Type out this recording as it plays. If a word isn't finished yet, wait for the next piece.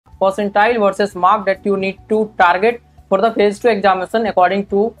percentile versus mark that you need to target for the phase 2 examination according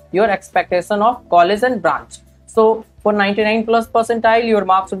to your expectation of college and branch. So for 99 plus percentile, your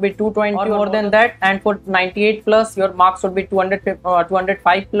marks would be 220 or more than that, and for 98 plus, your marks would be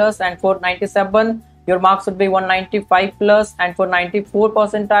 205 plus, and for 97, your marks would be 195 plus, and for 94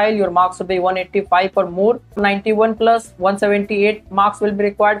 percentile, your marks would be 185 or more. 91 plus, 178 marks will be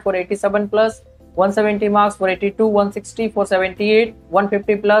required. For 87 plus, 170 marks. For 82, 160. For 78,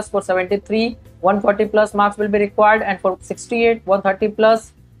 150 plus. For 73, 140 plus marks will be required, and for 68, 130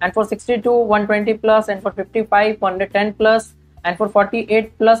 plus, and for 62, 120 plus, and for 55, 110 plus, and for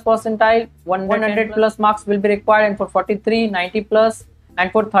 48 plus percentile, 100 plus marks will be required, and for 43, 90 plus,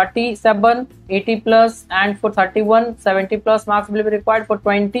 and for 37, 80 plus, and for 31, 70 plus marks will be required. For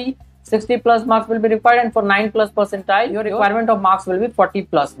 20, 60 plus marks will be required, and for 9 plus percentile, your requirement of marks will be 40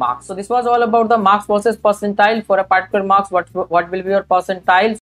 plus marks. So this was all about the marks versus percentile. For a particular marks, what will be your percentile.